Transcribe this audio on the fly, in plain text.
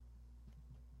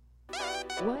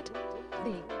What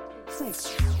the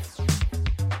sex?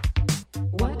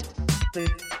 What the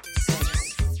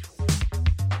sex?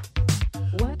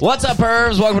 What's up,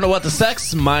 pervs? Welcome to What the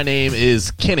Sex. My name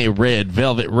is Kenny Red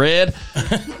Velvet Red.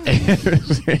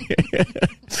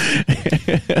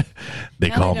 They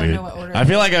call me. I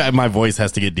feel like my voice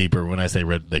has to get deeper when I say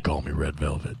red. They call me Red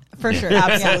Velvet. For sure,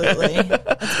 absolutely.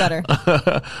 That's better.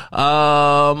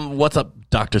 What's up,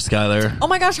 Dr. Skylar? Oh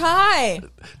my gosh, hi.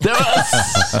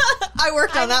 I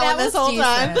worked on that one this whole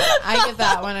time. I give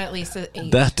that one at least an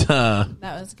 8. That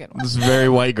was a good one. this is a very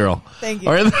white girl. Thank you.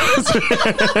 All right.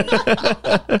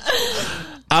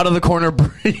 Out of the corner,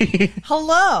 Bri.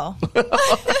 Hello.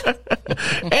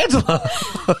 Angela.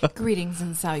 Greetings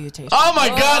and salutations. Oh my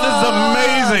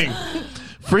God, this is amazing.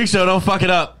 Freak Show, don't fuck it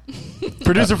up.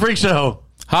 Producer Freak Show.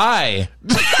 Hi.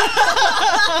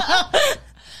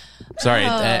 Sorry.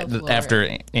 Lord.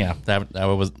 After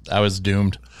I was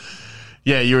doomed.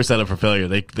 Yeah, you were set up for failure.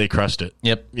 They crushed it.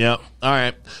 Yep. All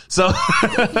right. So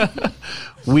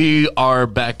we are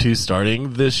back to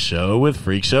starting this show with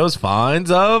Freak Show's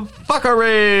Finds of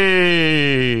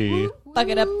Fuckery. Fuck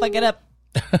it up, fuck it up.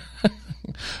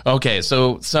 Okay,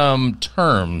 so some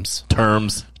terms.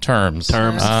 Terms.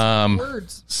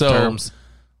 Words. So Terms.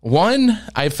 one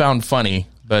I found funny,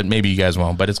 but maybe you guys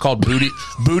won't. But it's called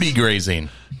booty grazing.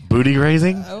 Booty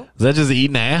grazing? Oh. Is that just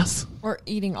eating ass? Or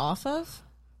eating off of?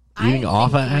 Eating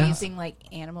off of ass? Grazing, like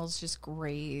animals just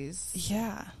graze.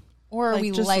 Yeah. Or Or like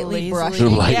we just lightly lazily-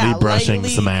 brushing? Lightly brushing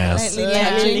some ass.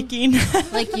 Lightly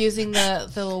touching. like using the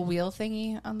little wheel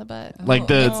thingy on the butt. Like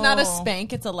the It's not a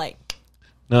spank, it's a like.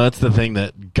 no, that's the thing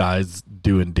that guys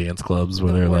do in dance clubs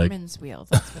where The they're like, workman's wheel.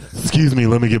 That's what it's "Excuse me,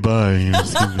 let me get by."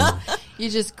 Excuse me. You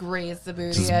just graze the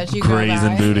booty Just as you grazing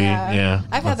go by. booty, yeah.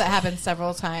 I've had that happen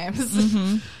several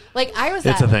times. Like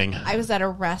It's a thing. I was at a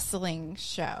wrestling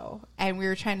show and we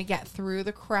were trying to get through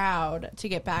the crowd to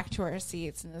get back to our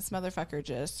seats, and this motherfucker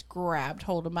just grabbed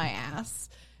hold of my ass.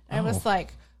 And I was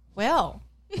like, well.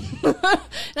 And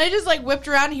I just like whipped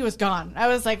around and he was gone. I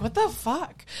was like, what the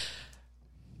fuck?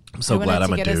 I'm so I glad went I'm up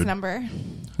a to get his dude. number,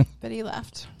 but he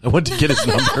left. I went to get his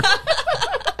number.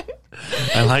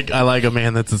 I like a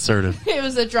man that's assertive. It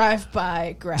was a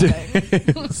drive-by grabbing.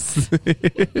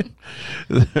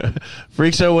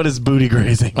 Freak Show, what is booty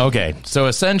grazing? Okay, so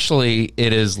essentially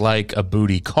it is like a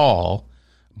booty call,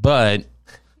 but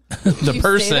the You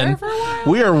person. stay there for a while?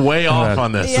 We are way off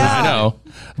on this. Yeah. I know,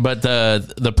 but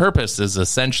the purpose is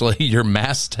essentially you're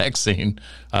mass texting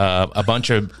a bunch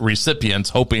of recipients,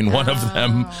 hoping one of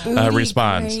them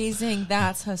responds. Grazing,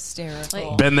 that's hysterical.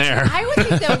 Like- Been there. I would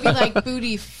think that would be like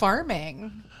booty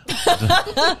farming.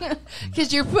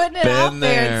 Because you're putting it Been out there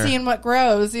there. and seeing what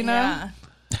grows, you know? Yeah.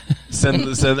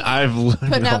 I've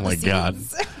Putting oh out my the God.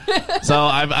 seeds. So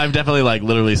I've definitely like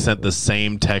literally sent the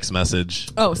same text message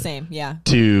Oh, same, yeah.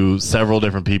 to several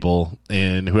different people,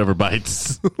 and whoever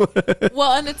bites.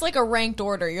 Well, and it's like a ranked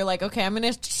order. You're like, okay, I'm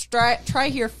going to try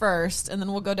here first, and then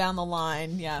we'll go down the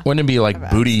line. Yeah. Wouldn't it be like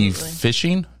booty Absolutely.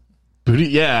 fishing? Booty,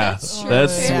 yeah. True.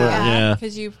 That's Yeah. what, yeah.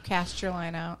 Because you cast your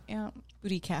line out. Yeah.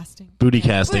 Booty casting. Booty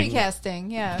casting. Booty casting,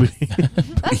 yeah.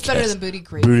 That's better than booty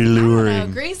grazing. Booty I don't know.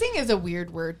 luring. Grazing is a weird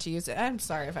word to use. I'm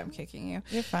sorry if I'm kicking you.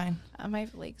 You're fine. My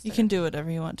legs. You are- can do whatever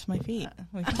you want to my feet.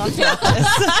 We've talked about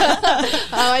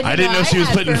this. I didn't know she was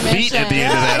had putting feet at the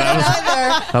end of permission.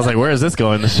 that. I was like, where is this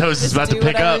going? The show's just about to Do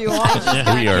pick whatever up. you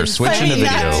want. We are switching to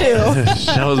That video. too. The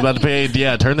show's about to pay.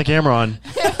 Yeah, turn the camera on.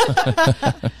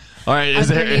 All right,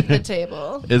 Underneath the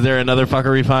table. is there another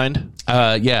fuckery find?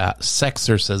 Yeah,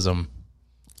 sexorcism.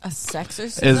 A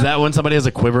sexorcism? Is that when somebody has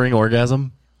a quivering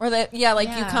orgasm? Or that, yeah, like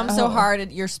you Yeah. come so hard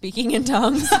and you're speaking in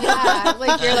tongues. Yeah,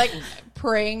 like you're like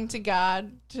praying to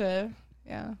God to,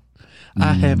 yeah.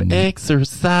 I have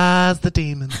exorcised the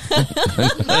demons.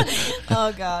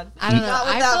 Oh, God. I don't know. Not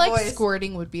with I that feel like voice.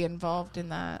 squirting would be involved in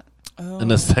that.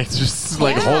 And the sex just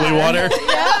like holy water.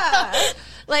 Yeah.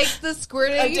 Like the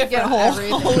squirting, A you different get hole.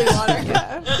 everything. Holy water.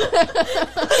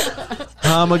 Yeah.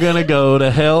 I'm gonna go to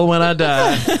hell when I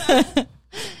die.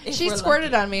 She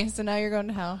squirted on me, so now you're going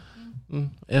to hell.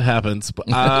 It happens. But,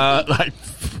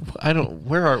 I don't.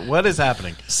 What is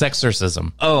happening?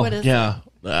 Sexorcism. Oh, What is yeah.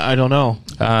 I don't know.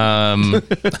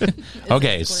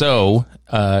 Okay, so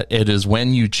it is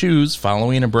when you choose,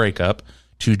 following a breakup,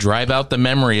 to drive out the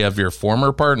memory of your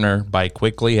former partner by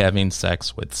quickly having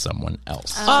sex with someone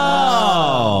else.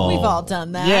 Oh, We've all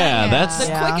done that. Yeah, that's The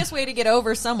Yeah. quickest way to get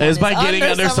over someone is by getting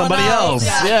under somebody else.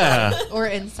 Yeah, Or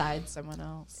inside someone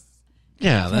else.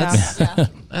 yeah. That's Yeah.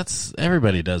 that's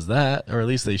everybody does that, or at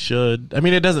least they should. I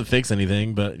mean, it doesn't fix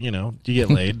anything, but you know, you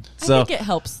get laid. I So think it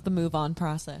helps the move on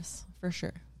process for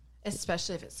sure.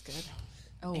 Especially if it's good.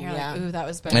 Oh, And you're yeah. like, ooh, that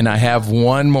was better. And I have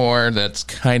one more that's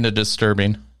kind of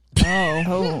disturbing.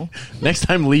 Oh. Next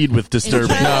time, lead with disturbing.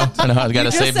 No, I got to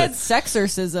You save just it. said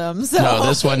sexorcism. So. No,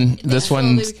 this one. This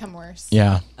slowly one's become worse.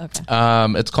 yeah. Okay.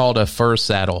 It's called a fur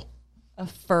saddle. A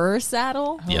fur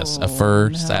saddle? Yes, a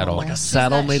fur saddle. Like a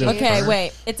saddle made of Okay, fur.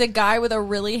 wait. It's a guy with a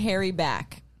really hairy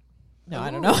back. No,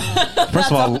 I don't know.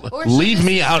 First of all, Or she leave just-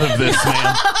 me out of this,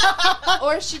 man.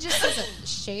 Or she just doesn't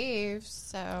shave,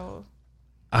 so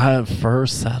Fur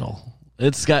saddle.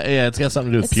 It's got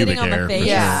something to do with It's pubic sitting on the hair. face. for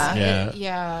sure. yeah, yeah.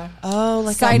 yeah. Oh,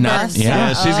 like Sideburns. Yeah,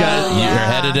 she's got. You're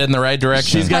headed in the right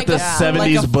direction. She's got Like the a-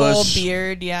 '70s like a bush full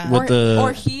beard. Yeah. with the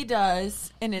or he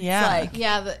does, and it's Yeah. like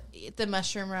Yeah, the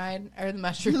mushroom ride or the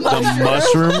mushroom the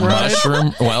mushroom ride.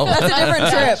 mushroom. Well, that's a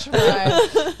different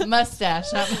trip. ride.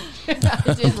 Mustache. Not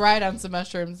I did ride on some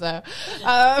mushrooms though.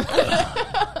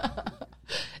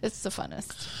 It's the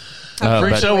funnest.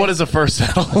 Freak but- show. What is a fur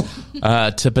saddle?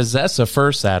 to possess a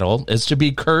fur saddle is to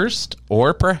be cursed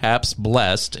or perhaps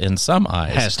blessed in some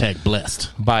eyes Hashtag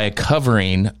blessed. by a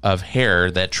covering of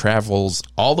hair that travels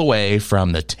all the way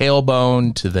from the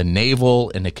tailbone to the navel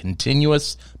in a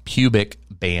continuous pubic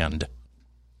band.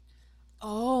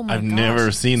 Oh my I've gosh.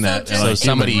 never seen that. So, just So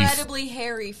somebody- incredibly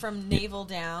hairy from navel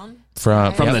down.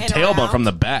 From From the And tailbone, around. from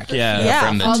the back. Yeah. Yeah.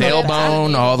 from the all the way up to the tailbone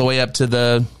navel. all the way up to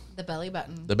the belly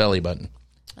button. belly button.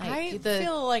 I the-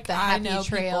 feel like the I happy know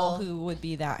trail. people who would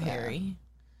be that hairy.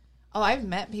 Oh, I've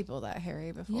met people that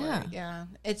hairy before. Yeah. Yeah.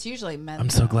 It's usually men. I'm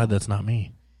so though. glad that's not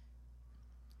me.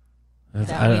 That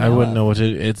we I know wouldn't of. know what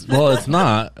it's. Well, it's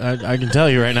not. I can tell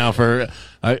you right now.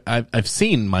 I've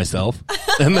seen myself,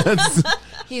 and that's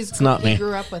He's not me. He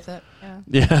grew up with it. Yeah.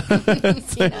 yeah.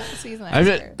 He knows. He's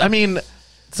nice. I mean,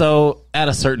 so at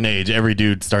a certain age, every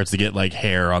dude starts to get like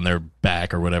hair on their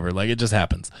back or whatever. Like it just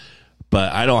happens.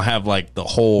 But I don't have like the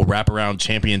whole wraparound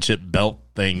championship belt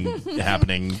thing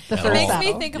happening. at It makes all.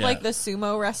 me think of Yeah. like the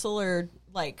sumo wrestler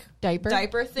like Diaper?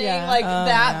 thing, Yeah. like Oh,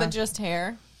 that, yeah. but just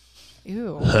hair.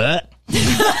 Ew. Huh?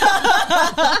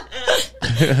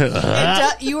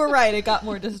 You were right. It got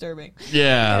more disturbing.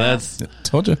 Yeah, that's.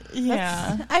 Told you.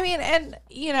 Yeah. I mean, and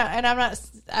and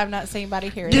I'm not saying body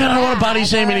hair. is Yeah, I don't want bad, to body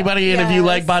shame but anybody, and if you yes.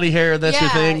 like body hair, that's your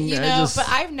thing. You I know, just, but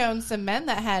I've known some men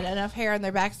that had enough hair on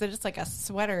their backs that it's like a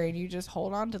sweater, and you just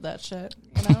hold on to that shit.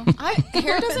 You know,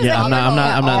 Hair doesn't yeah, I'm bother not. me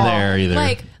I'm at not all. there either.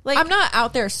 Like I'm not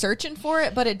out there searching for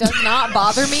it, but it does not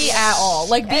bother me at all.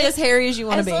 Like be as hairy as you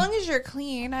want to as be. long as you're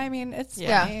clean. I mean, it's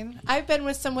Yeah. fine. I've been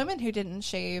with some women who didn't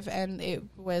shave, and it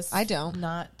was I don't.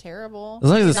 not terrible. as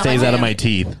long as it Not stays my out of jam. my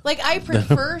teeth. Like I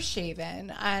prefer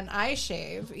shaving, and I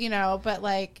shave, but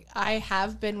like I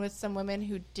have been with some women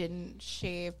who didn't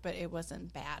shave, but it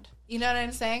wasn't bad. You know what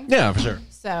I'm saying? Yeah, for sure.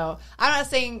 So I'm not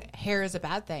saying hair is a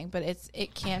bad thing, but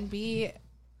it can be,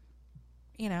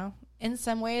 in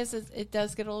some ways it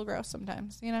does get a little gross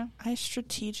sometimes. I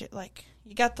strategic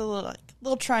you got the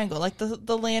little triangle, like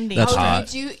the landing. That's strip.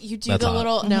 hot. You do That's the hot.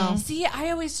 little No. See, I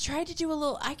always try to do a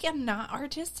little. I am not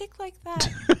artistic like that.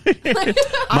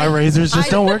 My razors just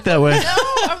don't work that way. No,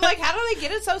 I'm like, how do they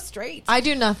get it so straight? I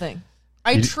do nothing.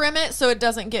 I You- trim it so it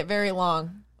doesn't get very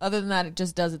long. Other than that, it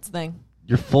just does its thing.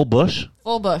 You're full bush.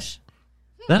 Full bush.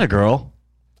 That a girl?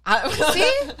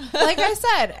 See, like I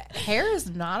said, hair is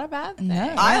not a bad thing.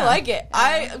 No. I like it.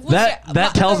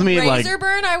 That tells me, like- razor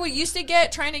burn I would used to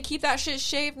get trying to keep that shit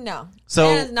shaved. No, So-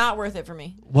 it is not worth it for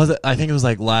me. Was it? I think it was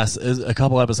like a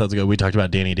couple episodes ago. We talked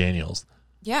about Danny Daniels.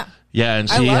 Yeah, Yeah, and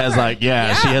I she love has her. like she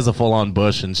Yeah. has a full on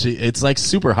bush, and it's like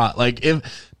super hot. Like if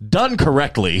done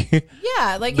correctly,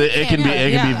 Yeah, like it can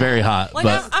be very hot. like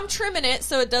but I'm trimming it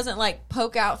so it doesn't like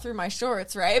poke out through my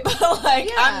shorts, right? But like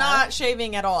Yeah. I'm not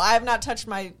shaving at all. I have not touched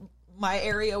my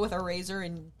area with a razor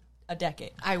in a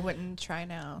decade. I wouldn't try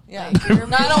now. Yeah, Like, I don't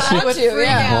want to.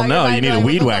 Yeah. well, no, you need a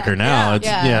weed whacker now.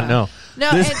 Yeah. It's no.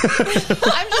 No,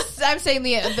 This- I'm saying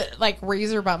the like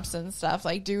razor bumps and stuff.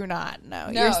 Like, do not. No,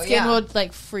 No, your skin yeah. will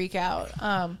like freak out.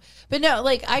 But no,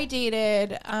 like I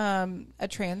dated a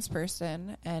trans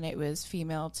person, and it was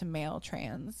female to male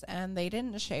trans, and they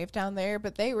didn't shave down there,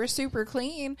 but they were super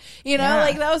clean. Yeah.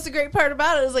 Like that was the great part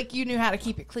about it. Is like you knew how to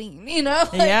keep it clean.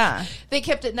 Like, Yeah. they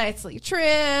kept it nicely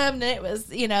trimmed, and it was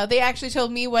they actually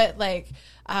told me what like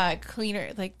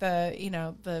cleaner, like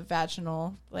the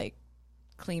vaginal like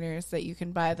cleaners that you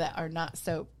can buy that are not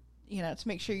soap, to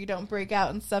make sure you don't break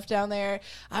out and stuff down there.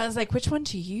 I was like, which one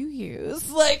do you use?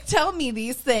 Like, tell me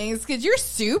these things, because you're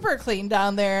super clean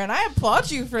down there, and I applaud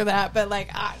you for that. But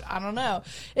like, I don't know.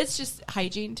 It's just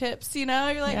hygiene tips, You're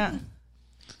like, Yeah.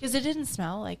 because it didn't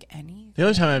smell like anything. The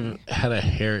only time I've had a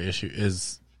hair issue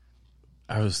is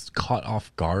I was caught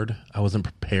off guard. I wasn't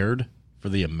prepared for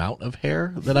the amount of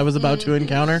hair that I was about to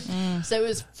encounter. So it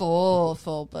was full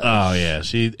bush. Oh yeah,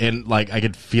 and like I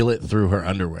could feel it through her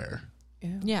underwear.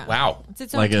 Yeah. Wow. It's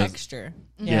its own Like a- texture.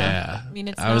 Yeah. I mean,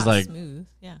 it's I not was like, smooth.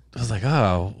 Yeah. I was like,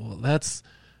 oh, well, that's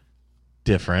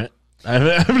different.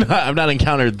 I've not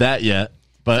encountered that yet,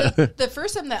 but The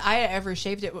first time that I ever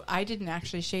shaved it, I didn't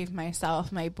actually shave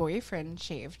myself. My boyfriend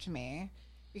shaved me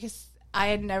because I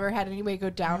had never had anybody go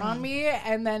down on me.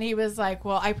 And then he was like,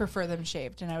 well, I prefer them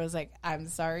shaved. And I was like, I'm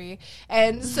sorry.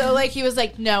 And so like he was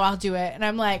like, no, I'll do it. And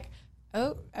I'm like,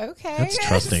 oh, okay. That's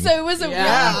trusting. So it was a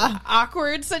really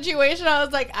awkward situation. I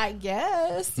was like, I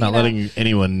guess. not letting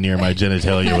anyone near my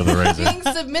genitalia with a razor. Being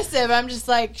submissive, I'm just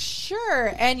like,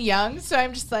 sure. And young. So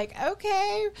I'm just like,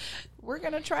 okay, we're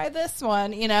going to try this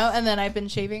one, And then I've been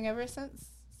shaving ever since.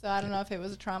 So I don't know if it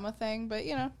was a trauma thing, but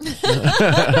we're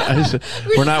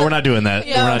not doing that.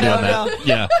 Yeah, we're not doing that.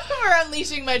 Yeah. we're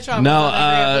unleashing my trauma. No, on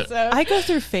every episode. I go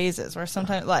through phases where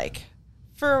sometimes, like,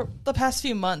 for the past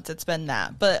few months, it's been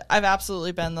that. But I've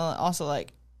absolutely been also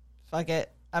like, fuck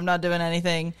it, I'm not doing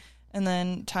anything. And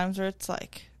then times where it's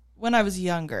like, when I was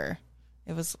younger,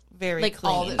 it was very Like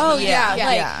clean. all the- Oh yeah, Yeah.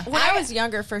 like Yeah. when I was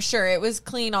younger, for sure, it was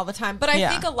clean all the time. But I Yeah.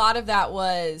 think a lot of that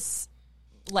was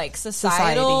like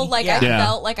societal. Society. Like Yeah. I Yeah.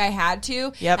 felt like I had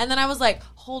to. Yep. And then I was like,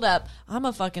 hold up, I'm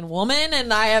a fucking woman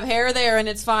and I have hair there and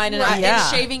it's fine. And, Right. Yeah.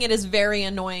 and shaving it is very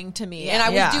annoying to me. And I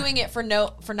was Yeah. doing it for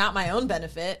not my own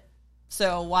benefit.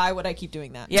 So why would I keep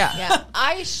doing that? Yeah. Yeah,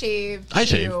 I shaved I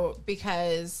too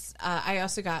because I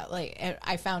also got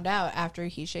I found out after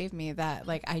he shaved me that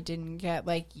like I didn't get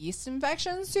like yeast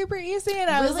infections super easy, and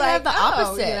I was Really, I like have the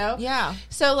opposite. Yeah. Yeah.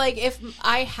 So like if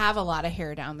I have a lot of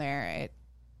hair down there, it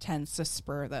tends to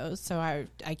spur those. So I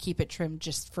keep it trimmed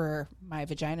just for my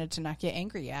vagina to not get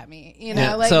angry at me.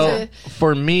 Yeah, Like so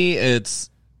for me,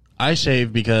 I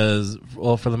shave because,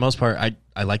 well, for the most part, I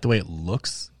like the way it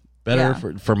looks better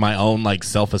for my own like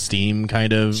self-esteem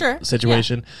kind of Sure.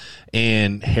 situation.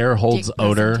 And hair holds dick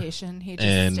odor, presentation, he just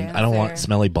and stands I don't there. want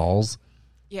smelly balls.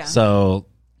 Yeah. So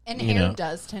And you hair know.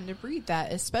 does tend to breed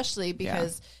that, especially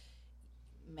because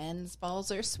men's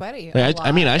balls are sweaty. Like, a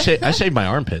I mean, lot. I shave my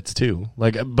armpits too.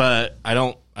 Like, but I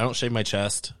don't shave my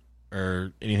chest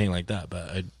or anything like that. But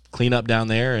I clean up down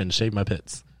there and shave my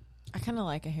pits. I kind of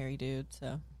like a hairy dude,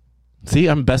 so. See,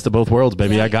 I'm best of both worlds,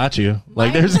 baby. Yeah. I got you.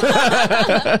 Like, Mine- there's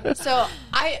So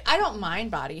I don't mind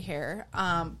body hair,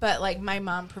 but like my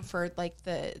mom preferred like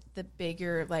the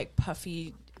bigger like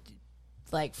puffy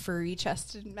like furry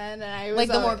chested men, and I was Like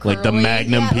the more like the curly.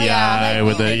 Magnum PI like,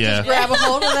 with the just grab a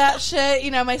hold of that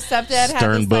shit. My stepdad had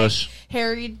Stern this bush.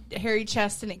 like hairy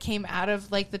chest, and it came out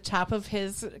of like the top of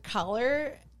his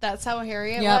collar. That's how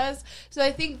hairy it Yep. was. So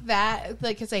I think that,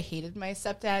 like, because I hated my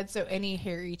stepdad, so any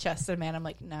hairy chested man, I'm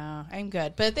like, no, I'm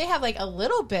good. But if they have like a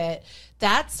little bit,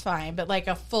 that's fine. But like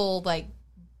a full like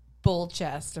bull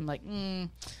chest, I'm like,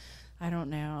 I don't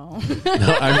know.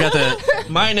 No, I've got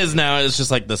mine is now. It's just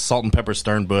like the salt and pepper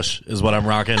Stern bush is what I'm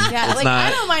rocking. Yeah, It's like not.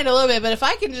 I don't mind a little bit, but if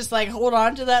I can just like hold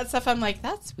on to that stuff, I'm like,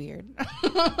 that's weird.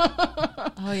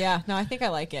 Oh yeah, no, I think I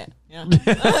like it. Yeah,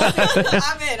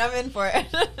 I'm in for it.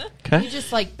 Okay. You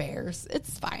just like bears.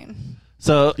 It's fine.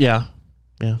 So yeah,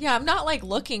 Yeah, I'm not like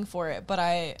looking for it,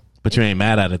 but but you ain't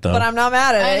mad at it though. I'm not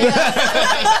mad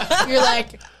at it. You're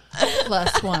like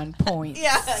 +1 point.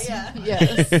 Yeah.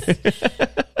 Yes.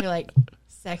 You're like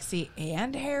sexy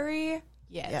and hairy.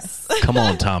 Yes. Come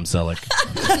on, Tom Selleck.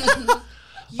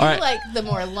 You All right. like the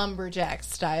more lumberjack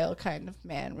style kind of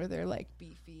man where they're like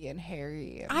beefy and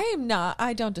hairy. And I am not.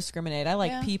 I don't discriminate. I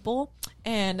like Yeah. people,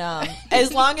 and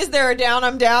as long as they're down,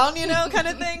 I'm down. Kind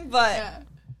of thing. But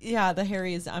yeah, the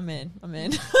hairy is. I'm in.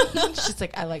 she's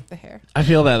like, I like the hair. I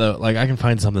feel that though. Like I can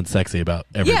find something sexy about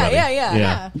everybody.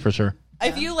 Yeah. for sure.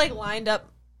 If you like lined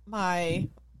up my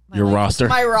Your roster.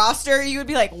 my roster, you would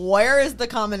be like, where is the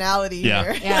commonality Yeah.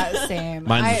 here? Yeah, same.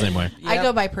 Mine's the same way. I Yep.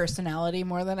 go by personality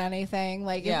more than anything.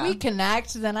 Like Yeah. if we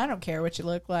connect, then I don't care what you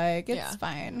look like. It's Yeah.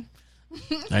 fine.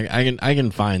 I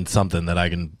can find something that I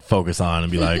can focus on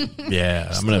and be like, yeah,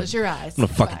 I'm gonna Close your eyes. I'm gonna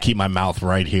It's fucking fine. keep my mouth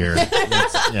right here.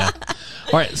 Yeah.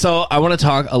 All right. So I want to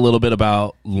talk a little bit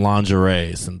about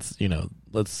lingerie, since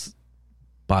let's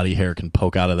body hair can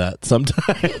poke out of that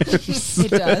sometimes.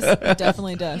 It does. It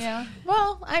definitely does. Yeah.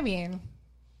 Well, I mean,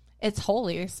 it's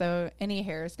holy, so any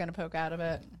hair is going to poke out of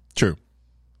it. True.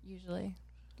 Usually,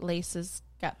 laces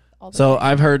got all the. So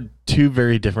I've heard two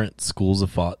very different schools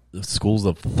of thought.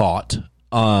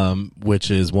 Which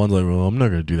is one's like, well, I'm not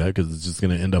going to do that because it's just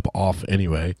going to end up off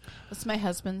anyway. That's my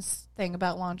husband's thing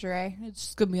about lingerie. It's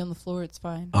just going to be on the floor. It's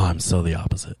fine. Oh, I'm so the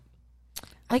opposite.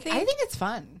 I think it's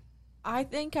fun. I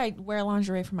think I wear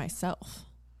lingerie for myself.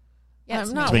 Yeah,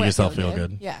 I'm not To make with- yourself feel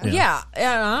good. Yeah. Yeah,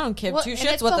 I don't give Well, two and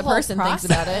shits it's what the the whole person thinks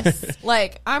about process. it.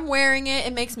 Like, I'm wearing it.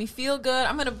 It makes me feel good.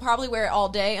 I'm going to probably wear it all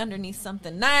day underneath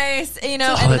something nice, you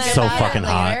know. Oh, and that's then so about fucking it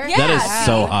hot. later. That Yeah. is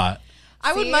so hot.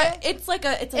 I would. See? It's like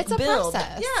a It's a build.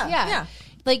 process. Yeah.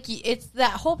 Like it's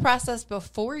that whole process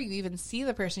before you even see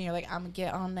the person. You're like, I'm gonna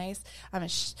get all nice. I'm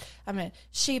gonna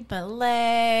shape my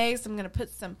legs. I'm gonna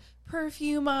put some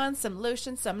perfume on, some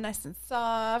lotion, something nice and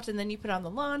soft, and then you put on the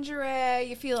lingerie.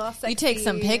 You feel all sexy. You take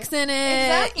some pics in it.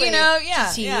 Exactly. You know.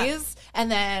 to Yeah. tease,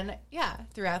 and then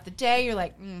throughout the day, you're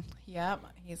like, yep,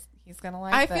 he's gonna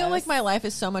like. I feel this. like my life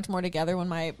is so much more together when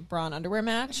my bra and underwear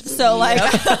match. So like,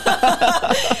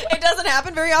 it doesn't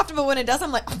happen very often, but when it does,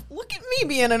 I'm like, look at me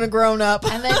being a grown up.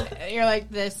 And then you're like,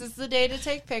 this is the day to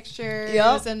take pictures,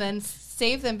 Yep. and then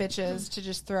save them bitches to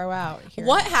just throw out. Here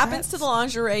What in happens to threads. the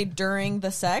lingerie during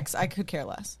the sex? I could care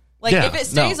less. Like Yeah, if it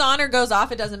stays no. on or goes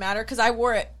off, it doesn't matter because I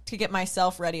wore it to get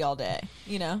myself ready all day.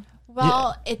 You know.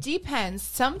 Well, it depends.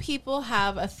 Some people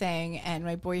have a thing, and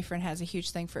my boyfriend has a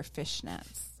huge thing for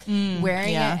fishnets.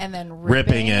 Wearing yeah. it and then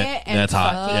Ripping ripping it. and That's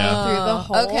hot. fucking Yeah. through the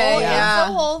hole. Okay, It's yeah.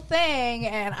 the whole thing,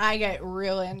 and I get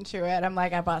real into it. I'm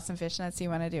like, I bought some fishnets. You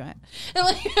want to do it? And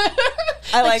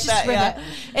I like just that, rip yeah. it.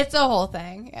 It's a whole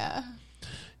thing. Yeah.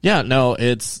 Yeah, no,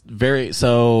 it's very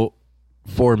so.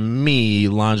 For me,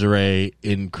 lingerie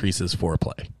increases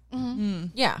foreplay.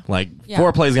 Yeah. Like Yeah.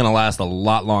 foreplay is gonna last a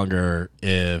lot longer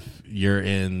if you're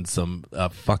in some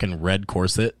fucking red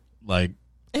corset. Like,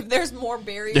 If there's more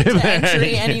barrier to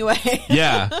entry anyway.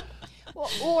 yeah, Well,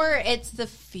 or it's the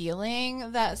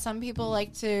feeling that some people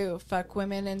like to fuck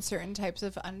women in certain types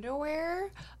of underwear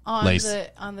on Lace.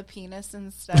 the penis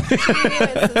and stuff. Too.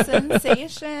 It's a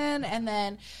sensation, and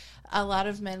then a lot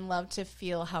of men love to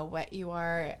feel how wet you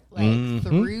are, like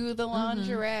through the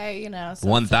lingerie. You know, so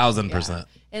it's 1000%. yeah,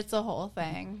 it's a whole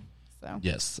thing. So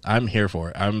yes, I'm here for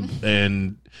it.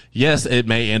 And yes, it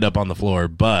may end up on the floor,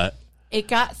 but it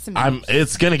got some.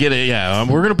 it's gonna get it. Yeah,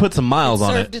 we're gonna put some miles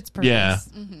on served it. its purpose. Yeah,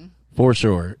 for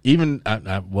sure. Even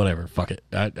whatever. Fuck it.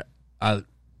 I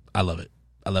love it.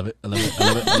 I love it. I love it. I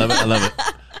love it. I love it. I love it.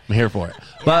 I'm here for it.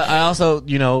 But I also,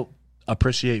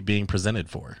 appreciate being presented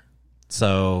for.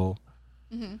 So,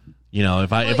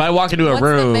 if I walk into a What's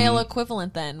room, the male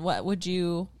equivalent then? What would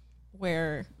you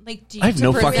wear? like, do I have to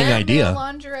no fucking present male idea.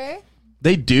 lingerie.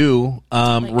 they do.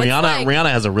 Rihanna like-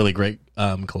 Rihanna has a really great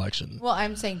collection. Well,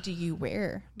 I'm saying, do you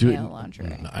wear Do- male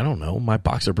lingerie? I don't know. My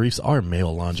boxer briefs are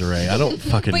male lingerie. I don't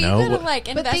fucking But know. you gotta like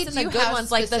But invest they in the do good have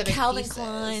ones, like the specific Calvin pieces.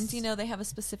 Kleins. They have a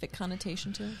specific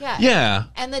connotation to it. Yeah. Yeah.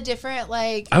 And the different,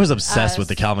 like... I was obsessed with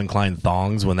the Calvin Klein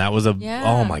thongs when that was a. Yeah.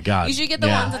 Oh my god! You should get the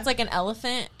Yeah. ones that's like an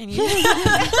elephant, and you.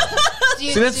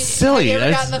 See, that's silly. Have you ever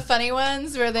That's- gotten the funny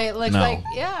ones where they look No. like...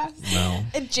 Yeah. No.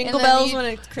 Jingle And then bells you- when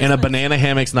it's Christmas. And a banana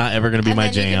hammock's not ever going to be And my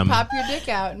then you jam. can pop your dick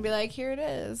out and be like, here it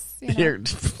is. You know? Here.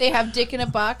 They have dick in a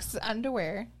box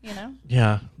underwear, you know?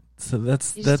 Yeah. So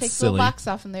that's You just take the silly. little box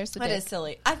off and there's the That dick. is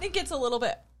silly. I think it's a little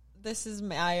bit. This is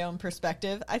my own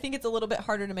perspective. I think it's a little bit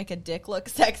harder to make a dick look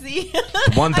sexy.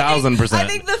 1000%. I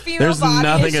think the female There's body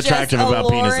nothing is attractive just about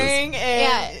penises. alluring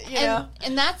and, Yeah, you know.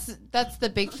 and that's the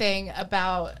big thing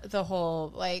about the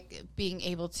whole, like, being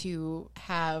able to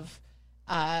have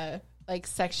like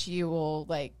sexual,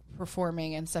 like,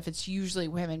 performing and stuff. It's usually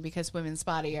women, because women's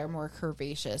body are more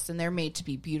curvaceous and they're made to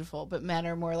be beautiful, but men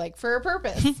are more like for a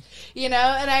purpose. And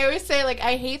I always say, like,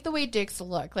 I hate the way dicks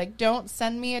look. Like, don't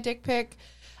send me a dick pic.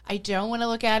 I don't want to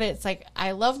look at it. It's like,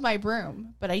 I love my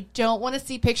broom, but I don't want to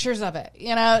see pictures of it.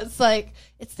 It's like,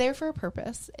 it's there for a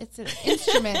purpose. It's an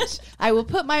instrument. I will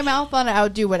put my mouth on it. I will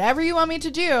do whatever you want me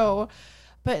to do,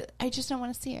 but I just don't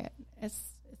want to see it. It's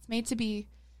made to be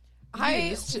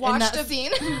used and watched not a-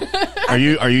 seen.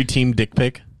 Are you team dick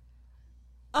pic?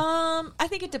 I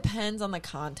think it depends on the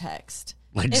context.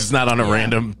 Like, just not on a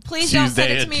random Please Tuesday. don't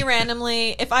send it to me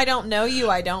randomly. If I don't know you,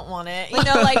 I don't want it.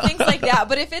 Like things like that.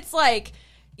 But if it's like,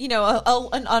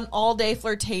 an all day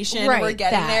flirtation, Right, we're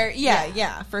getting that. there.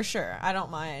 Yeah, for sure. I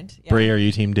don't mind. Yeah. Bri, are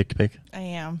you team dick pic? I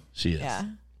am. She is. Yeah.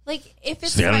 Like, if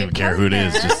it's See, I don't my even care who it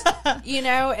is. partner, Just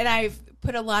and I've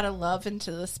put a lot of love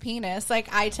into this penis.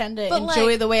 Like, I tend to But, enjoy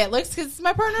like- the way it looks because it's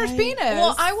my partner's penis.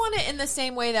 Well, I want it in the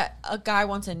same way that a guy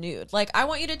wants a nude. Like, I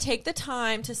want you to take the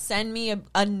time to send me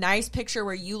a nice picture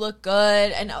where you look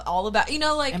good and all about,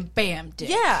 like. and bam, dick.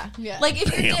 Yeah. Yeah. Like,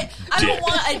 if you're Bam, I don't dick.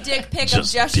 want a dick pic Just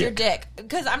of just your dick. dick.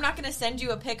 Because I'm not going to send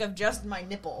you a pic of just my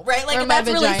nipple, right? Like, Or my that's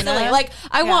really vagina. silly. Like,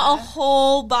 I Yeah. want a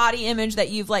whole body image that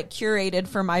you've, like, curated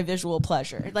for my visual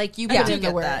pleasure. Like, you Yeah. put in the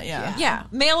get work. that, yeah. Yeah.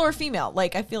 Male or female.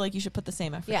 Like, I feel like you should put the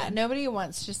same effort. Yeah, in. nobody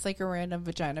wants just like a random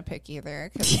vagina pic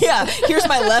either. 'Cause Yeah, here's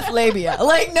my left labia.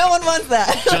 Like, no one wants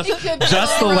that.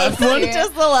 Just the left one?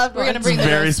 Just the left We're one. gonna bring the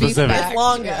Very roast beef specific. back. It's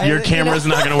longer. Your camera's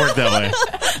not going to work that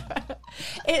way.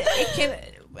 It can.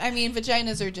 I mean,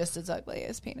 vaginas are just as ugly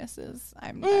as penises.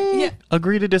 Yeah,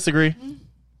 Agree to disagree.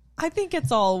 I think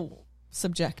it's all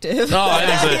subjective. Oh, I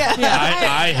think so. Yeah.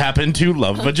 I happen to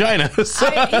love vaginas.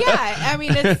 I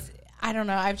mean, it's. I don't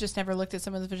know. I've just never looked at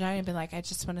someone's vagina and been like, I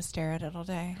just want to stare at it all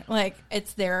day. Like,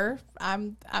 it's there.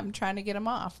 I'm trying to get them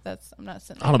off. I'm not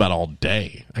sitting I don't know about all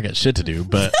day. I got shit to do,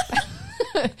 but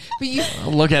But you,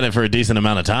 I'll look at it for a decent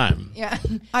amount of time. yeah.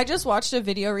 I just watched a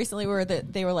video recently where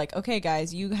they were like, okay,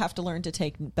 guys, you have to learn to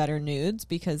take better nudes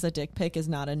because a dick pic is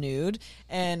not a nude.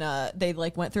 And they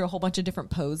like went through a whole bunch of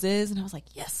different poses. And I was like,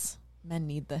 yes, men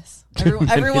need this.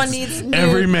 Everyone needs nude.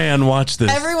 Every man watch this.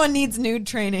 Everyone needs nude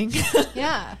training.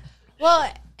 Yeah. Well,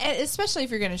 especially if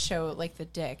you're going to show like the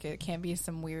dick, it can't be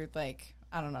some weird, like,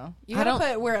 I don't know. You I gotta don't- put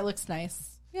it where it looks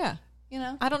nice, Yeah. you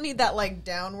know? I don't need that like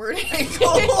downward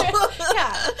angle.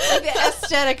 Yeah. Like, the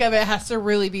aesthetic of it has to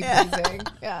really be pleasing.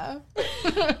 Yeah.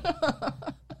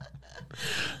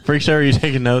 Freak show, are you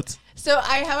taking notes? So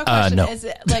I have a question. No. Is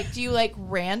it like, do you like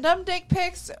random dick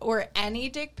pics or any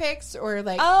dick pics, or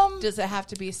like, does it have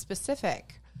to be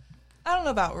specific? I don't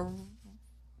know about.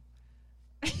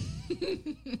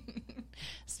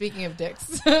 Speaking of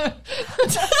dicks.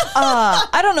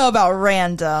 I don't know about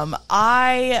random.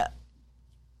 I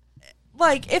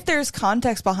like if there's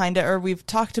context behind it, or we've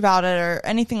talked about it, or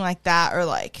anything like that, or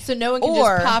like. So no one can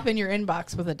Or- just pop in your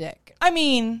inbox with a dick. I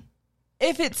mean,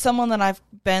 if it's someone that I've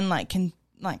been like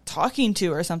talking to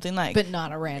or something like. But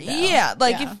not a random. Yeah,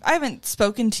 like Yeah. if I haven't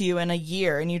spoken to you in a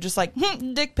year and you're just like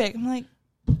dick pic, I'm like,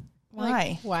 why?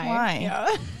 Like, why? Why?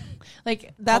 Yeah.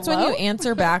 Like, That's when hello? you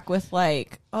answer back with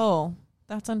like, oh,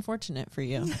 that's unfortunate for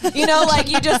you. You know, like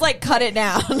you just like cut it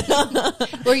down.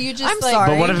 Or you just I'm like, sorry.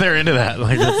 But what if they're into that?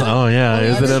 Like, that's, oh yeah,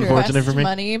 is it Request unfortunate for me?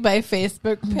 money by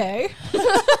Facebook Pay.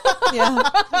 Yeah.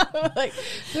 Like,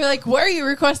 they're like, why are you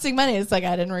requesting money? It's like,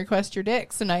 I didn't request your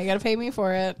dick, so now you got to pay me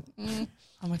for it.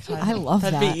 Oh my god, I love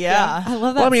that'd that. Be, yeah. I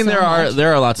love that. Well, I mean, so much.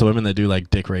 there are lots of women that do like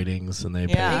dick ratings, and they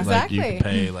pay Yeah. like you Exactly. can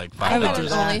pay like I $5 had to an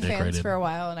get dick OnlyFans rated. for a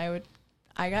while, and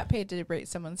I got paid to rate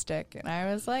someone's dick, and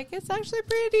I was like, it's actually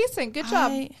pretty decent. Good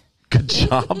job. Good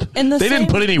job. In the They didn't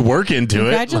same- put any work into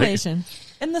it. Like,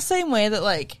 Congratulations. In the same way that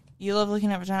like you love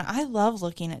looking at vagina, I love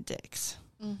looking at dicks.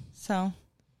 So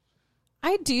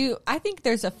I do. I think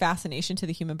there's a fascination to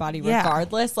the human body, Yeah.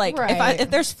 regardless. Like Right. if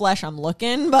there's flesh, I'm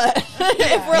looking. But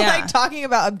if we're Yeah. like talking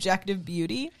about objective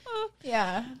beauty,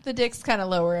 Yeah, the dick's kind of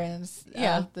lower in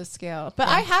Yeah. the scale. But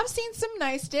I have seen some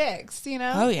nice dicks, you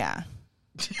know? oh yeah,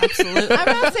 absolutely. I'm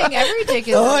not saying every dick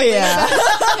is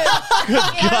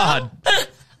God,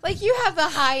 like you have the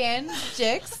high-end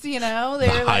dicks, you know?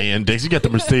 They're the high end dicks. You got the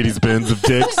Mercedes Benz of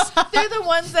dicks, they're the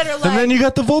ones that are like and then you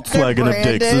got the Volkswagen of dicks.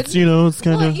 branded. It's it's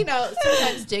kind well, of you know,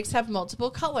 sometimes dicks have multiple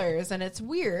colors and it's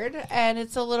weird and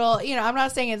it's a little, you know, I'm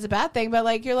not saying it's a bad thing, but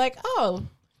like you're like, oh,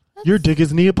 your dick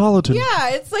is Neapolitan. yeah,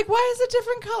 it's like, why is it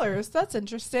different colors? That's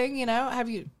interesting, you know?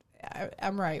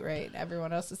 I'm right?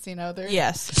 Everyone else has seen other.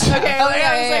 Yes. Okay, Oh, like, yeah, I was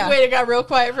yeah, like, yeah. wait, it got real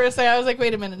quiet for a second. I was like,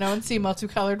 wait a minute, no one's seen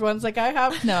multicolored ones like I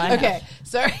have? No, I Okay,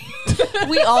 sorry.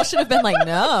 we all should have been like,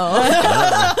 no.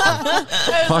 I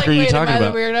was Fuck like, are you wait, talking am I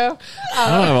about? the weirdo? I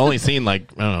don't know. I've only seen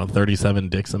like 37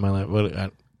 dicks in my life.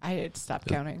 What? I had to stop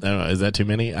counting. I don't know. Is that too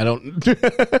many? I don't.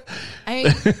 I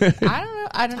don't know.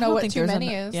 I don't know what think too there's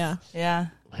many enough. is. Yeah. Yeah.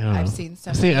 I don't know. I've seen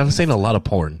some. I've seen a lot of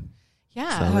porn.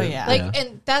 Yeah. So, Oh, yeah. Like, yeah.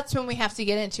 and that's when we have to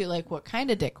get into like, what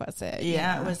kind of dick was it? You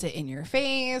Yeah. know, was it in your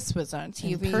face? Was it on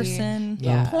TV? In person.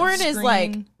 Yeah. Porn is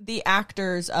like Screen. the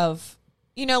actors of,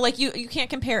 you know, like you can't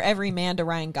compare every man to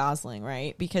Ryan Gosling,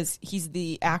 right? Because he's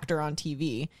the actor on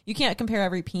TV. You can't compare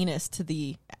every penis to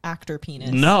the actor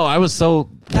penis. No, I was so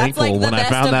That's thankful like the when I best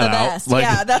found of that the out. best. Like,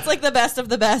 Yeah, that's like the best of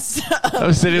the best. I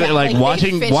was sitting there like like,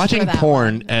 they fished watching for that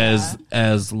porn one.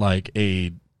 as like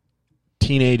a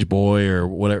teenage boy or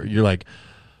whatever. You're like,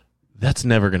 that's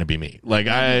never gonna be me.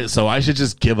 Like so I should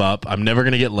just give up. I'm never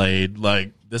gonna get laid.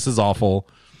 Like this is awful.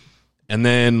 And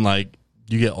then like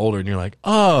you get older and you're like,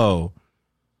 oh,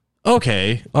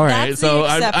 okay, all right. That's So the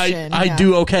I exception, I yeah.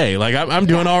 do okay. Like I'm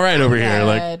doing all right over here.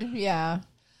 Like Good. Yeah.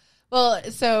 Well,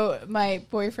 so my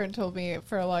boyfriend told me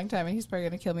for a long time, and he's probably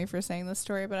going to kill me for saying this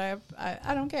story, but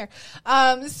I don't care.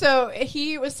 So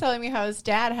he was telling me how his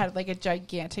dad had like a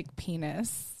gigantic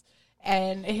penis.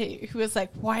 And he was like,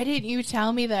 why didn't you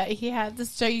tell me that he had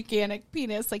this gigantic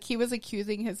penis? Like, he was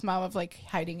accusing his mom of, like,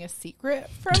 hiding a secret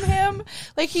from him.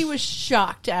 Like, he was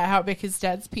shocked at how big his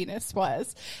dad's penis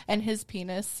was. And his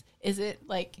penis isn't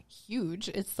like huge.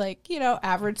 It's like,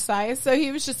 average size. So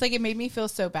he was just like, it made me feel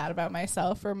so bad about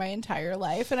myself for my entire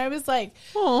life. And I was like,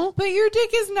 oh, but your dick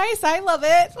is nice. I love it.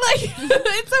 Like,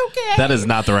 it's okay. That is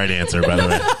not the right answer, by the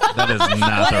way. That is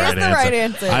not the right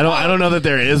answer. I don't know that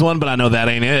there is one, but I know that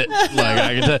ain't it. Like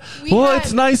I can tell.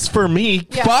 It's nice for me.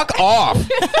 Yeah. Fuck off.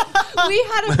 We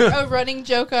had a running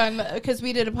joke on, because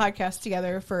we did a podcast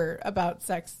together about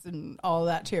sex and all of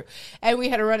that too. And we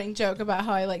had a running joke about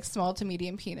how I like small to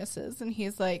medium penises. And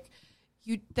he's like,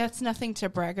 that's nothing to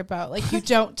brag about. Like, you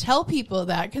don't tell people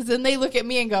that, because then they look at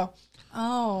me and go,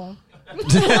 oh.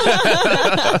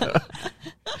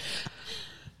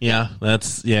 Yeah,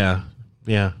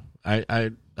 yeah.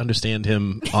 I understand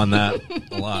him on that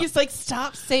a lot. He's like,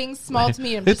 stop saying small to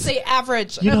medium. Just say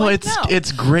average. And I'm like, no.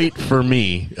 It's great for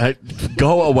me.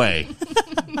 Go away.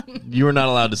 You are not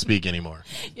allowed to speak anymore.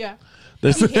 Yeah. He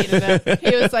hated it.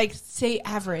 He was like, say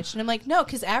average. And I'm like, no,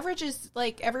 because average is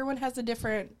like, everyone has a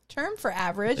different term for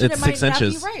average. It's and it 6 might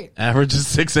inches. not be right. Average is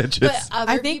 6 inches. But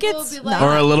other I think people it's will be like,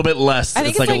 or a little bit less. I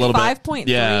think it's like a little 5.3 bit.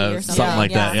 Yeah, or something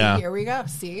like that. Yeah. Here we go.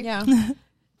 See? Yeah.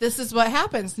 This is what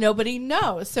happens. Nobody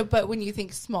knows. So, but when you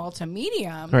think small to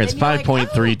medium, All right, it's then you're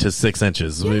 5.3 to 6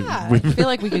 inches. Yeah. I feel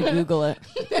like we could Google it.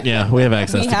 Yeah, we have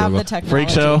access We to have Google. the technology. Freak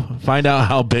Show, find out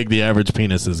how big the average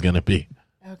penis is going to be.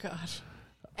 Oh gosh.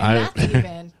 And that's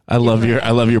even. I love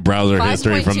your browser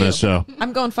history from 5.2. this show.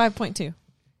 I'm going 5.2.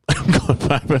 I'm going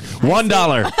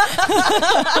 $1.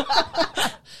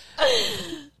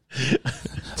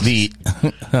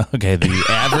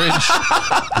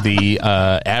 The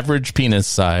average penis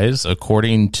size,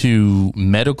 according to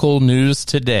Medical News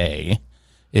Today,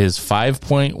 is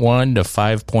 5.1 to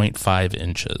 5.5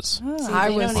 inches. I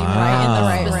was right in the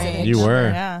right range. You were.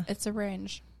 Yeah. It's a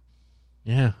range.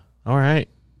 Yeah. All right.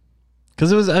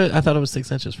 Because it was, I thought it was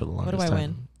 6 inches for the longest do I time.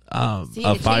 win? See,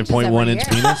 A it changes 5.1 every inch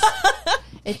year. penis.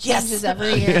 It changes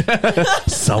every year,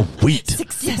 Sweet.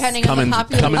 depending Coming on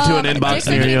the population. to an inbox Dicks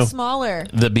are near getting you. smaller.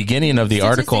 The beginning of the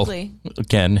article, Statistically.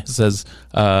 again, says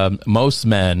most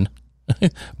men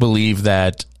believe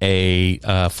that a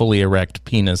fully erect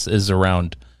penis is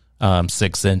around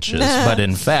 6 inches. But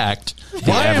in fact,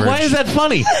 the average... Why is that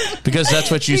funny? Because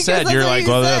that's what you said. that's You're what like, you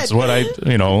well, said. that's what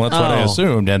that's what I Oh.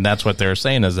 assumed. And that's what they're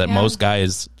saying, is that most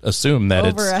guys assume that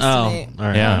it's... Overestimate. All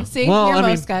right. Yeah. See, Well, you're I mean,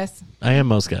 most guys. I am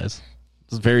most guys.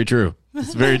 It's very true.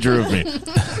 It's very true of me.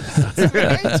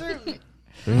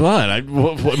 What?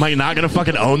 Am I not going to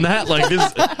fucking own that? Like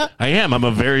this, I am. I'm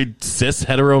a very cis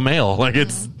hetero male. Like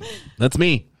that's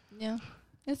me. Yeah,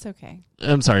 it's okay.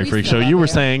 I'm sorry, We Freak still Show. love You were you.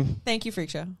 saying, Thank you, Freak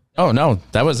Show. Oh, no,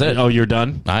 that was it. oh, you're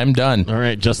done. I'm done. All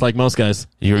right, just like most guys.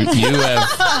 You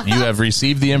have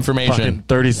received the information. Fucking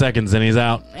 30 seconds and he's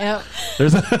out. Yep.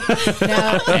 There's. No,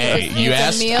 Hey, just you needs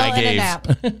asked, a meal I and a gave. nap.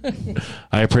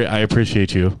 I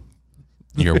appreciate you.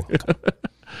 You're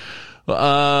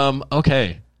welcome.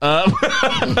 Okay. What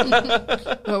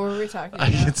were we talking about?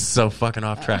 It's so fucking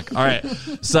off track. All right.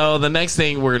 So the next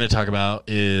thing we're going to talk about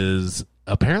is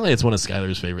apparently it's one of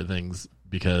Skylar's favorite things,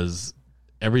 because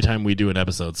every time we do an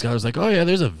episode, Skylar's like, oh yeah,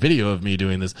 there's a video of me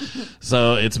doing this.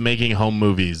 So it's making home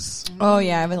movies. Oh,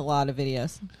 yeah. I have a lot of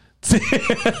videos.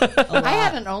 I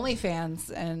had an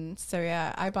OnlyFans, and so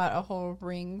yeah, I bought a whole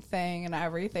ring thing and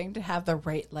everything to have the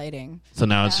right lighting. So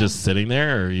now it's just sitting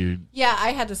there, or you? Yeah,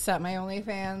 I had to set my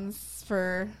OnlyFans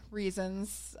for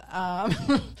reasons.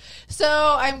 So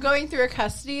I'm going through a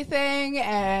custody thing,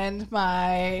 and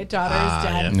my daughter's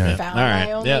dad yeah. found All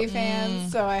right. my Yep. OnlyFans,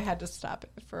 so I had to stop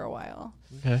it for a while.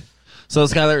 Okay. So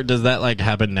Skylar, does that like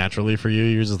happen naturally for you?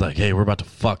 You're just like, hey, we're about to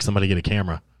fuck. Somebody get a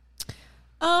camera.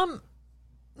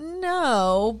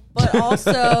 No, but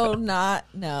also not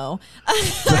no.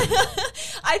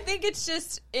 I think it's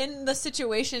just in the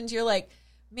situations you're like,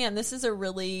 man, this is a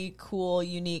really cool,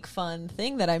 unique, fun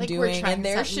thing that I'm Like, we're doing, trying and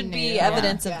there something should be new.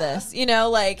 evidence Yeah. of this. You know,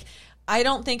 like I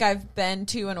don't think I've been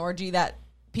to an orgy that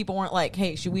people weren't like,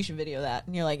 hey, we should video that,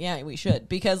 and you're like, yeah, we should,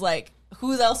 because like,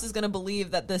 who else is going to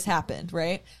believe that this happened,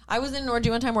 right? I was in an orgy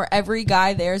one time where every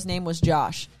guy there's name was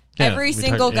Josh. Yeah, Every we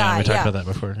single talked- guy. we talked about that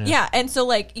before. Yeah, and so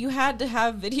like you had to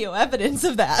have video evidence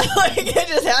of that. Like it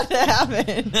just had to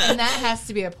happen. And that has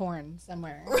to be a porn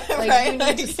somewhere. Like Right. you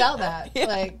need to sell that.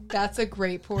 Like that's a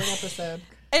great porn episode.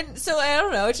 And so I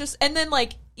don't know. It's just, and then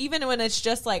like even when it's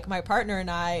just like my partner and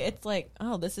I, it's like,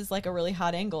 oh, this is like a really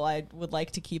hot angle. I would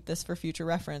like to keep this for future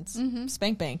reference.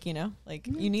 Spank bank, you know, like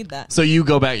you need that. So you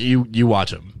go back, you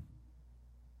watch them.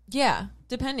 Yeah,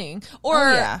 depending. Or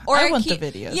Oh, yeah. or I want keep- the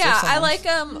videos Yeah, if I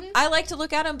someone's- like I like to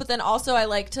look at them, but then also I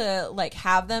like to like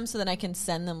have them so then I can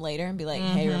send them later and be like,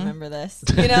 hey, remember this?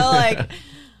 You know, like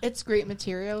It's great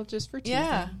material just for teasing.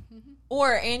 yeah.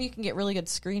 And you can get really good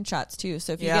screenshots too.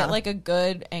 So if you get like a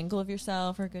good angle of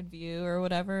yourself or a good view or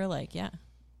whatever, like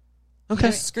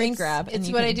Okay. screen grab. It's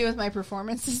what I do with my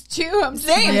performances too. I'm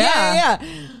Same, saying,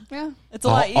 yeah. It's a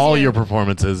lot easier. All your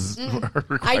performances.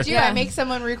 I do. Yeah. I make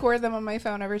someone record them on my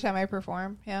phone every time I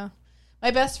perform. Yeah.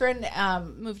 My best friend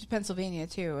moved to Pennsylvania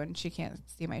too, and she can't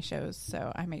see my shows,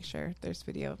 so I make sure there's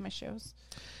video of my shows.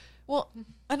 Well,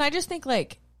 and I just think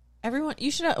like everyone,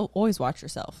 you should always watch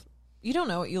yourself. You don't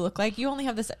know what you look like. You only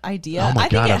have this idea. Oh my I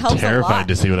think God, it I'm helps a terrified lot.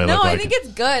 to see what I no, look like. I think it's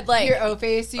good. Like Your O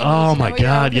face. Oh my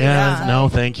God, yeah. No,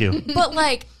 thank you. but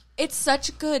like it's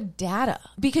such good data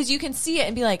because you can see it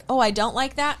and be like, oh, I don't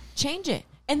like that. Change it,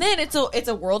 and then it's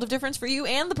a world of difference for you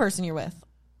and the person you're with,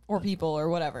 or people, or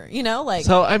whatever. You know, like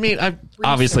So I mean, I've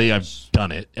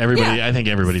done it. Yeah. I think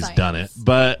everybody's Science. done it,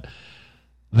 but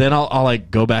then I'll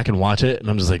like go back and watch it, and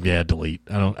I'm just like, yeah, delete.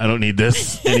 I don't need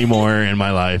this anymore in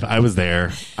my life. I was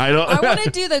there. I want to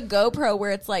do the GoPro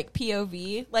where it's like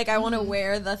POV. Like I want to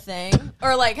wear the thing,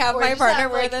 or like have my partner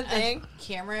wear the thing.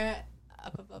 Camera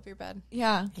up above your bed.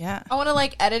 Yeah, Yeah. I want to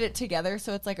like edit it together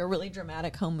so it's like a really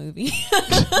dramatic home movie.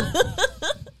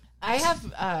 I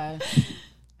have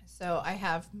I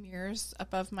have mirrors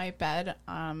above my bed.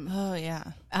 Oh yeah.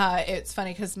 It's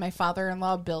funny because my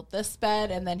father-in-law built this bed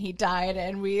and then he died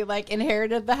and we like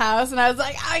inherited the house and I was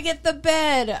like, I get the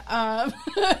bed. I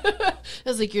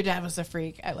was like, your dad was a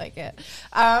freak. I like it.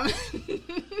 I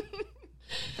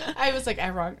was like,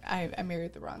 I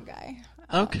married the wrong guy.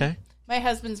 Okay. My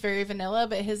husband's very vanilla,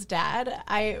 but his dad,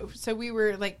 so we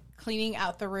were like cleaning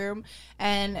out the room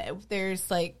and there's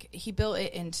like, he built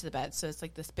it into the bed. So it's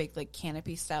like this big like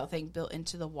canopy style thing built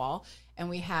into the wall. And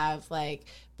we have like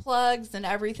plugs and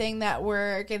everything that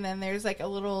work. And then there's like a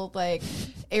little like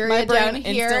area My brain down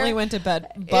here. instantly went to bed.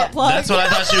 Butt Yeah. plug. That's what I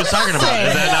thought she was talking about.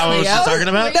 Is that not what she's talking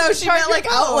about? No, she meant like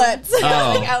outlets.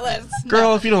 Oh. Like outlets.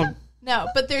 Girl, if you don't. No,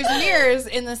 but there's mirrors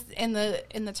in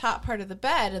the top part of the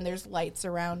bed, and there's lights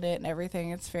around it and everything.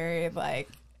 It's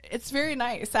very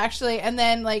nice actually. And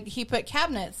then like he put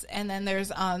cabinets, and then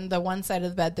there's on the one side of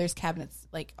the bed there's cabinets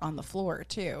like on the floor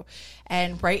too.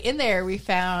 And right in there we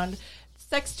found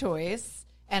sex toys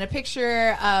and a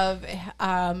picture of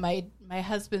my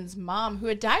husband's mom, who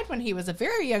had died when he was a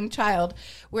very young child,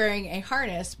 wearing a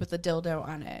harness with a dildo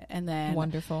on it. And then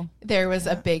Wonderful. there was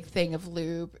a big thing of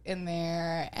lube in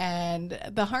there, and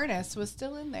the harness was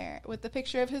still in there with the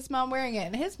picture of his mom wearing it.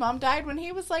 And his mom died when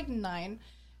he was like 9,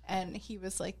 and he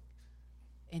was like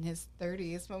in his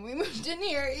 30s when we moved in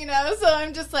here, you know? So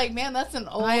I'm just like, man, that's an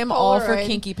old I am all for Polaroid.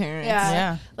 kinky parents. Yeah.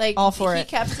 Yeah. Like, All for he it.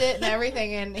 kept it and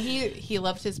everything, and he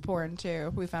loved his porn,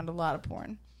 too. We found a lot of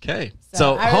porn. Okay.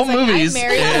 So I was home like, movies. I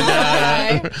married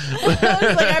And, the wrong guy. I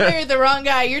was like, I married the wrong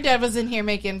guy. Your dad was in here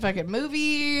making fucking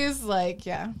movies. Like,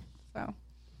 yeah. So,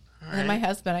 and then my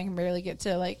husband, I can barely get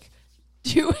to, like,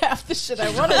 do half the shit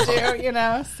I want to do, you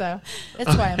know? So,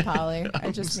 that's why I'm poly. I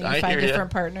just need to I find hear ya.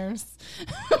 different partners.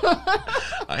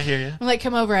 I hear you. I'm like,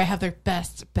 come over. I have their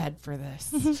best bed for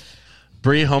this.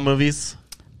 Bri, home movies.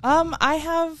 I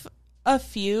have a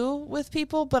few with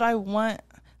people, but I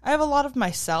have a lot of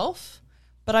myself,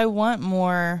 but I want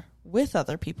more with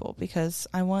other people because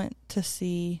I want to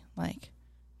see like,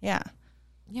 yeah.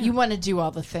 You want to do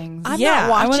all the things. I'm Yeah, not I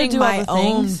wanna watching do all my the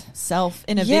own things. self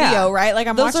in a Yeah. video, right? Like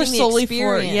I'm Those watching are the solely for-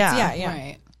 experience. yeah. yeah.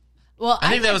 Right. Well, I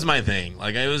think that was my thing.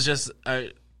 Like I was just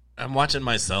I'm watching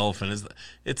myself, and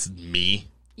it's me.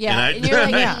 yeah. And And you're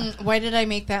like, Yeah. why did I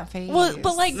make that face? Well,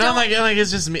 but like, No, don't- like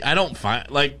it's just me. I don't find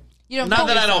like You don't not find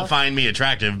that I don't yourself. find me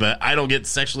attractive, but I don't get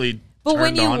sexually. but when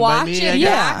turned you on by watch me, it I guess.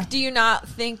 back, do you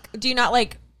not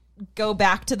like go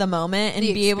back to the moment and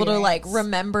The be able to like experience.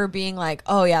 remember being like,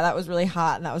 oh yeah, that was really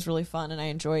hot and that was really fun and I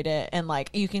enjoyed it, and like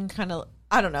you can kind of,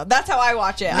 I don't know, that's how I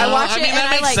watch it. I No, watch I it mean, and that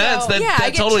I makes like sense. That- that I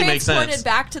get totally makes transported sense.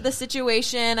 back to the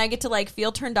situation. I get to like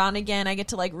feel turned on again. I get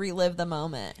to like relive the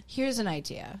moment. Here's an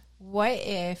idea. What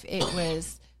if it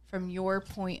was from your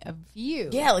point of view?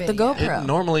 Yeah, like the video? GoPro. It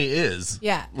normally is.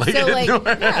 Yeah. Like, so like, no-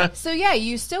 yeah. So yeah,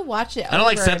 you still watch it. I don't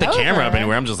like over set the and camera up over.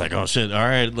 anywhere. I'm just like, oh shit, all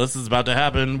right, this is about to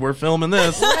happen. We're filming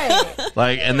this. Right.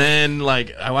 Like, and then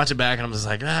like I watch it back, and I'm just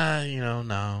like,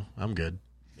 no, I'm good.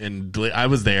 And I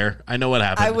was there. I know what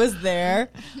happened. I was there.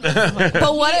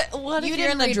 But what You if you're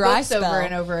in didn't the read dry books spell? over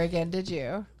and over again, did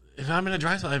you? If I'm in a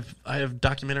dry spell, I have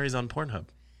documentaries on Pornhub.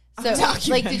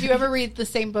 So like, did you ever read the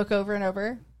same book over and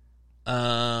over?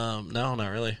 No, not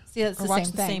really. See, that's Or the watch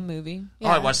same the thing. same movie. Oh,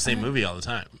 I watch the same movie all the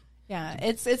time. Yeah,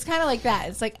 it's kind of like that.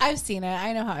 It's like I've seen it.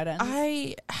 I know how it ends.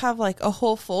 I have like a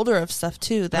whole folder of stuff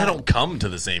too I that don't come to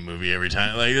the same movie every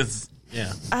time. Like it's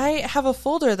yeah. I have a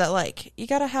folder that like you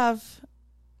gotta have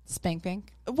Spank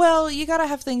bank. Well, you gotta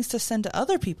have things to send to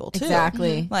other people too.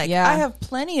 Exactly. Like Yeah. I have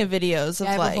plenty of videos of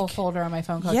I have like a whole folder on my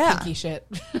phone called Yeah. kinky shit.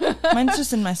 mine's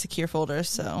just in my secure folder.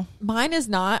 So Mine is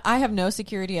not. I have no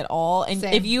security at all. And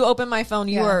Same. if you open my phone,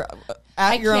 you Yeah. are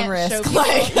at your own can't show risk. people.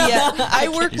 Like, yeah, I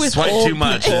work You with swipe old too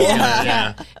much. people.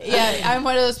 Yeah. Yeah, I'm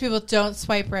one of those people. Don't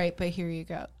swipe right, but here you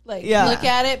go. Like, Yeah. look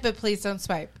at it, but please don't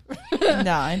swipe.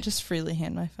 No, I just freely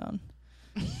hand my phone.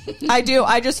 I do.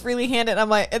 I just freely hand it. I'm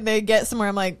like, and they get somewhere.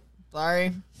 I'm like,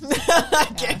 sorry,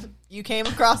 I can't. You came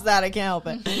across that. I can't help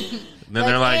it. Then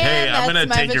they're like, hey, and I'm going to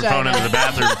that's my take your phone vagina. into the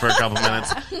bathroom for a couple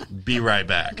minutes. Be right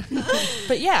back.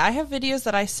 But yeah, I have videos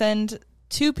that I send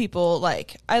to people,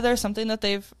 like either something that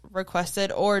they've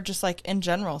requested or just like in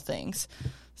general things.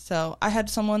 So I had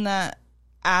someone that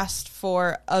asked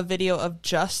for a video of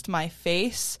just my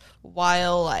face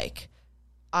while like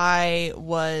I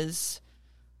was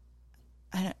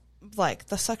like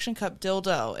the suction cup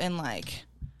dildo and like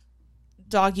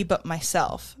doggy but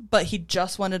myself, but he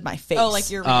just wanted my face. Oh, like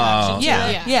your reaction. to yeah,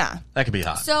 it? yeah, Yeah. That could be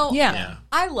hot. So yeah.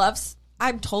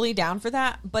 I'm totally down for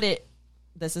that, but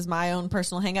this is my own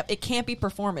personal hang up. It can't be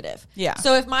performative. Yeah.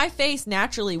 So if my face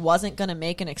naturally wasn't going to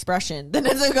make an expression, then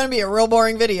it's going to be a real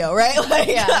boring video, right? Like,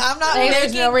 Yeah. I'm not Like, there's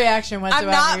making, no reaction whatsoever.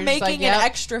 I'm not You're just making like, an yep.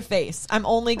 extra face. I'm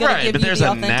only going to Right, give but you there's the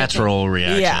a authentic natural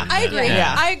reaction. Yeah. I agree.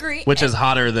 Yeah. I agree. Which is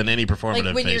hotter than any performative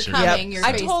Like when you're face. you're doing. coming, your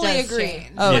I face totally does agree.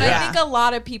 change. Oh, But yeah. I think a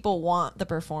lot of people want the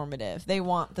performative. They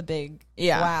want the big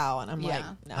wow, and I'm like,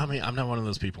 Yeah. no. I mean, I'm not one of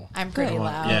those people. I'm pretty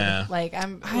loud. Yeah. Like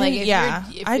I'm I- like if yeah.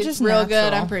 you're, if I it's just real good,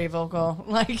 natural. I'm pretty vocal.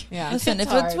 Like Yeah. Listen, if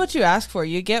hard. it's what you ask for,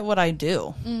 you get what I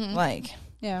do. Like,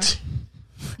 yeah,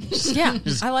 Yeah,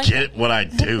 Just I like get what I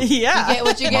do. yeah. get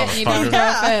what you get, and you don't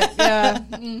Motherfucker.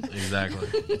 drop it. Yeah.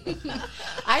 Exactly.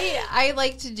 I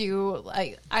like to do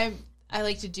I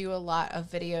like to do a lot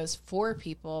of videos for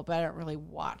people, but I don't really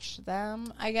watch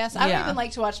them. I guess I don't Yeah. even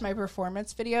like to watch my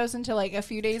performance videos until like a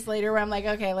few days later, where I'm like,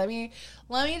 okay, let me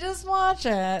just watch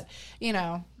it, you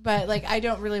know. But like, I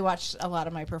don't really watch a lot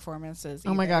of my performances.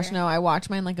 Oh my either. gosh, no! I watch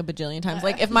mine like a bajillion times.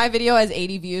 Like if my video has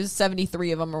 80 views,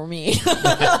 73 of them are me.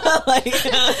 Like,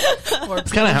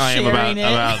 It's kind of how I am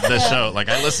about the show. Like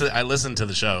I listen to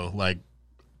the show like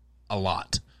a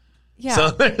lot. yeah. So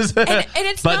there's and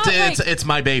it's but not it's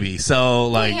my baby. So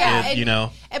like Yeah, it, you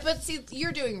know. But see,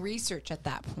 you're doing research at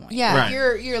that point. Yeah. Right.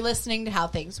 You're listening to how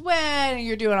things went, and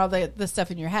you're doing all the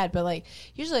stuff in your head. But like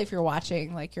usually, if you're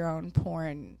watching like your own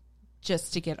porn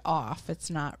just to get off, it's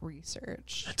not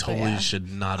research. I totally But yeah.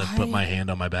 should not have put my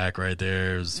hand on my back right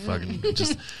there. It was fucking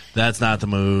just that's not the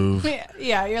move.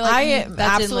 Yeah, you're like I "Mm, am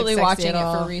that didn't absolutely look watching sexy it at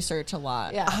all." for research a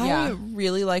lot. Yeah. I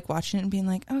really like watching it and being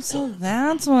like, oh, so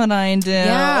that's what I do.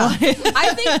 Yeah.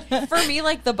 I think for me,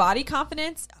 like the body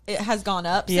confidence, it has gone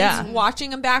up since Yeah.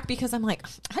 watching them back because I'm like,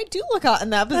 I do look hot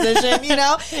in that position, you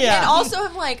know? Yeah. And also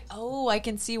I'm like, oh, I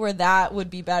can see where that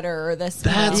would be better or this.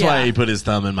 That's you know? why he put his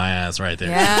thumb in my ass right there.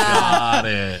 Yeah. Got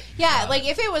it. Yeah, like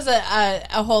if it was a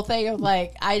whole thing of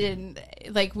like I didn't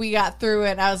like we got through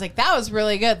it and I was like that was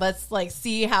really good. Let's like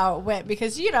see how it went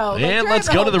because you know like, And during let's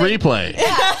go to the whole thing- replay.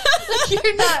 Yeah,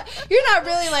 like you're not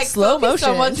really like Slow focused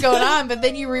on motion. what's going on, but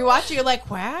then you rewatch it, you're like,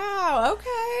 wow,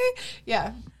 okay,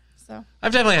 yeah. So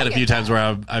I've definitely had a few times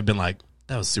where I've been like,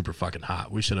 that was super fucking hot.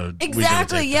 We should have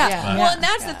Exactly. Yeah. Yeah. Well, and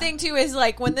that's the thing too is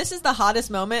like when this is the hottest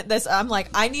moment. This I'm like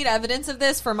I need evidence of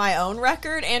this for my own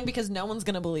record and because no one's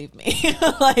gonna believe me.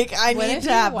 Like I what need if to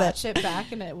you have watch this. it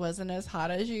back and it wasn't as hot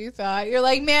as you thought? You're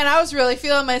like, man, I was really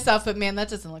feeling myself, but man, that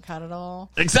doesn't look hot at all.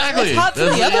 Exactly. It's hot to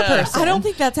the other person. I don't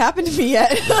think that's happened to me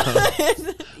yet.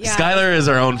 Yeah. Skylar is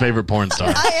our own favorite porn star,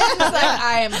 It's like,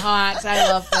 I am hot.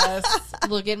 I love this.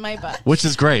 Look at my butt. which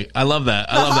is great. I love that.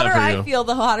 The I love hotter that for I you. feel,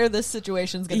 the hotter this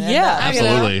situation's gonna end Yeah. up.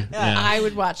 Absolutely. You know? Yeah. I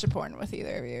would watch a porn with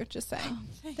either of you. Just saying.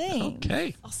 Thanks.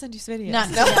 Okay. I'll send you videos. Not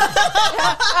together.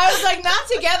 I was like, not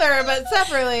together, but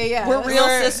separately. Yeah, We're real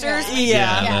sisters.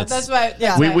 Yeah, Yeah, that's why.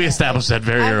 Yeah. we established that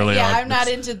very early on. I'm not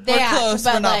into that. close,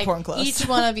 but we're not like porn close. each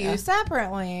one of you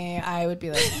separately, I would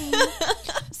be like.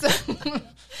 So,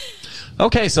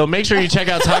 Okay, so make sure you check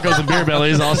out Tacos and Beer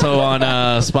Bellies also on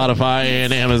Spotify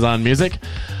and Amazon Music.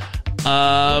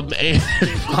 And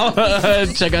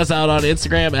check us out on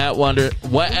Instagram at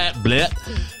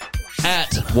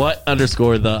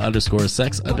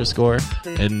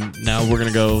what_the_sex_. And now we're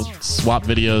gonna go swap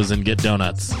videos and get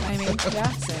donuts. I mean, yeah,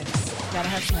 sex. Gotta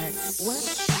have snacks.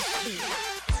 What?